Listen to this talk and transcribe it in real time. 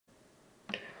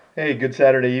Hey, good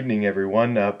Saturday evening,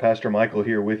 everyone. Pastor Michael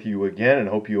here with you again, and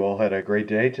hope you all had a great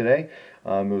day today.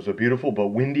 It was a beautiful but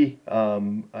windy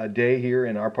day here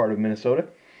in our part of Minnesota,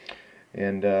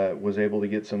 and was able to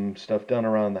get some stuff done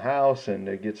around the house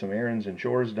and get some errands and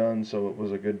chores done. So it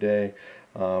was a good day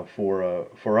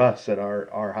for us at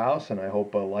our house, and I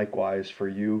hope likewise for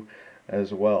you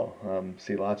as well.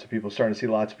 See lots of people starting to see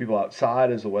lots of people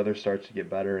outside as the weather starts to get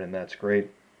better, and that's great.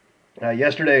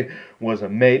 Yesterday was a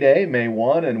May Day, May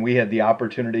 1, and we had the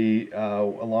opportunity,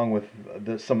 along with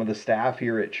some of the staff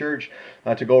here at church,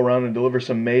 to go around and deliver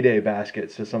some May Day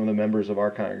baskets to some of the members of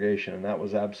our congregation. And that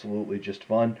was absolutely just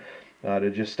fun to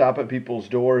just stop at people's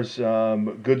doors,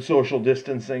 good social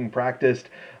distancing practiced,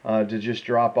 to just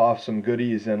drop off some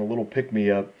goodies and a little pick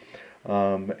me up.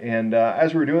 And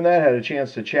as we were doing that, I had a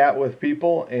chance to chat with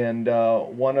people, and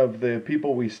one of the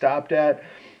people we stopped at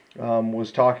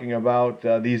was talking about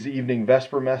these evening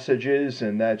Vesper messages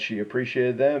and that she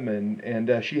appreciated them,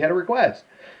 and she had a request.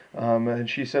 And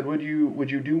she said, would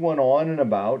you do one on and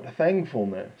about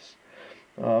thankfulness?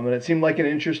 And it seemed like an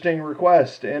interesting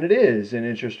request, and it is an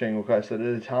interesting request at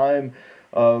a time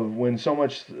of when so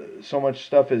much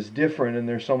stuff is different, and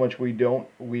there's so much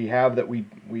we have that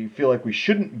we feel like we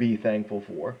shouldn't be thankful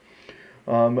for.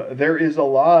 There is a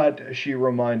lot, she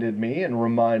reminded me, and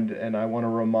I want to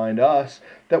remind us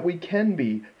that we can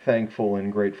be thankful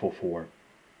and grateful for.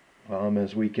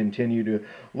 As we continue to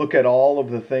look at all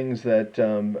of the things that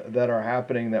are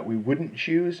happening that we wouldn't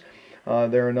choose,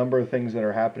 there are a number of things that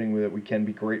are happening that we can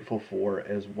be grateful for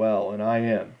as well, and I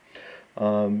am.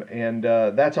 And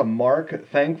that's a mark.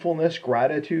 Thankfulness,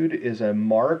 gratitude is a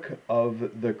mark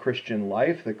of the Christian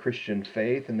life, the Christian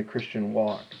faith, and the Christian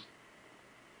walk.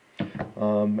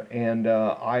 And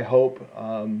I hope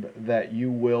that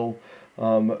you will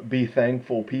be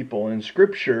thankful people. And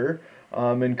Scripture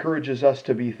encourages us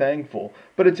to be thankful.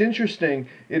 But it's interesting,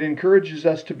 it encourages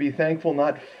us to be thankful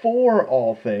not for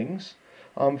all things.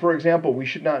 For example, we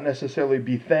should not necessarily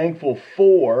be thankful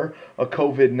for a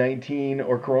COVID-19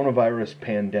 or coronavirus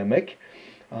pandemic,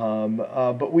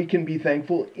 but we can be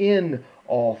thankful in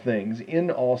all things,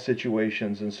 in all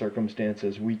situations and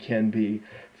circumstances. We can be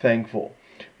thankful.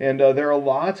 And there are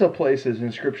lots of places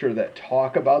in Scripture that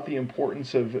talk about the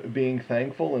importance of being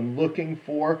thankful and looking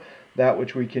for that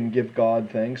which we can give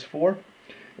God thanks for.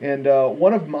 And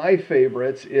one of my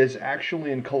favorites is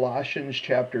actually in Colossians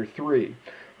chapter 3.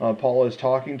 Paul is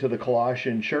talking to the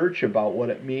Colossian church about what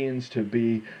it means to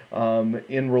be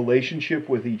in relationship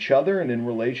with each other and in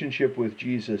relationship with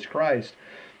Jesus Christ.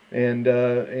 And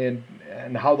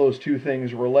how those two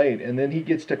things relate. And then he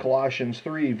gets to Colossians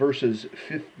 3,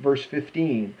 verse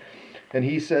 15. And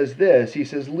he says this, he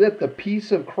says, "Let the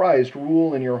peace of Christ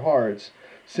rule in your hearts,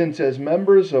 since as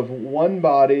members of one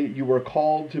body you were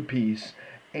called to peace,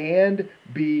 and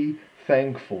be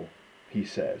thankful," he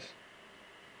says.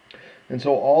 And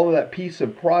so all of that peace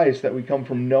of Christ that we come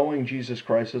from knowing Jesus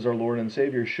Christ as our Lord and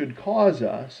Savior should cause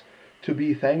us to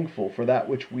be thankful for that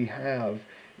which we have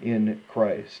in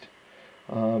Christ.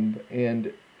 And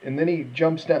then he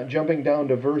jumping down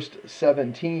to verse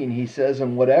 17, he says,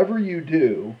 "And whatever you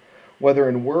do, whether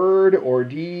in word or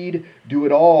deed, do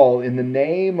it all in the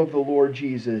name of the Lord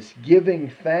Jesus, giving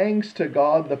thanks to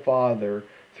God the Father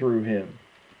through him."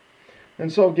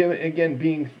 And so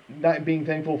again, not being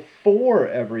thankful for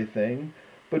everything,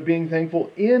 but being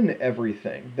thankful in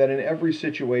everything, that in every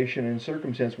situation and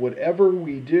circumstance, whatever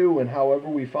we do and however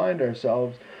we find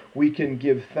ourselves, we can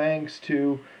give thanks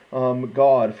to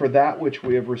God for that which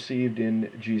we have received in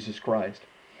Jesus Christ.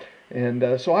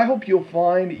 And so I hope you'll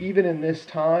find, even in this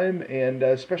time, and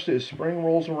especially as spring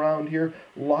rolls around here,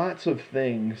 lots of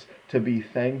things to be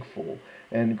thankful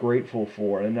and grateful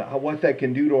for, and what that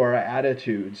can do to our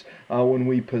attitudes when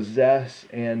we possess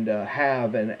and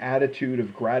have an attitude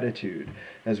of gratitude,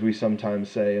 as we sometimes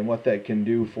say, and what that can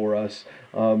do for us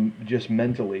just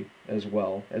mentally as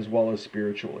well as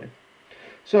spiritually.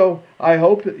 So I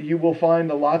hope you will find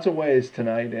lots of ways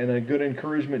tonight and a good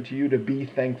encouragement to you to be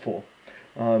thankful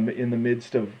in the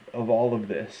midst of all of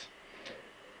this.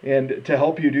 And to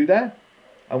help you do that,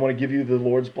 I want to give you the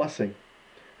Lord's blessing.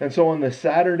 And so on this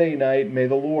Saturday night, may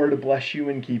the Lord bless you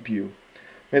and keep you.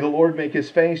 May the Lord make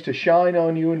his face to shine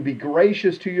on you and be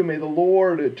gracious to you. May the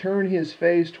Lord turn his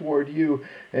face toward you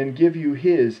and give you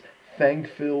his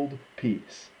thank-filled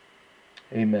peace.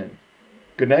 Amen.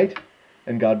 Good night,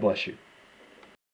 and God bless you.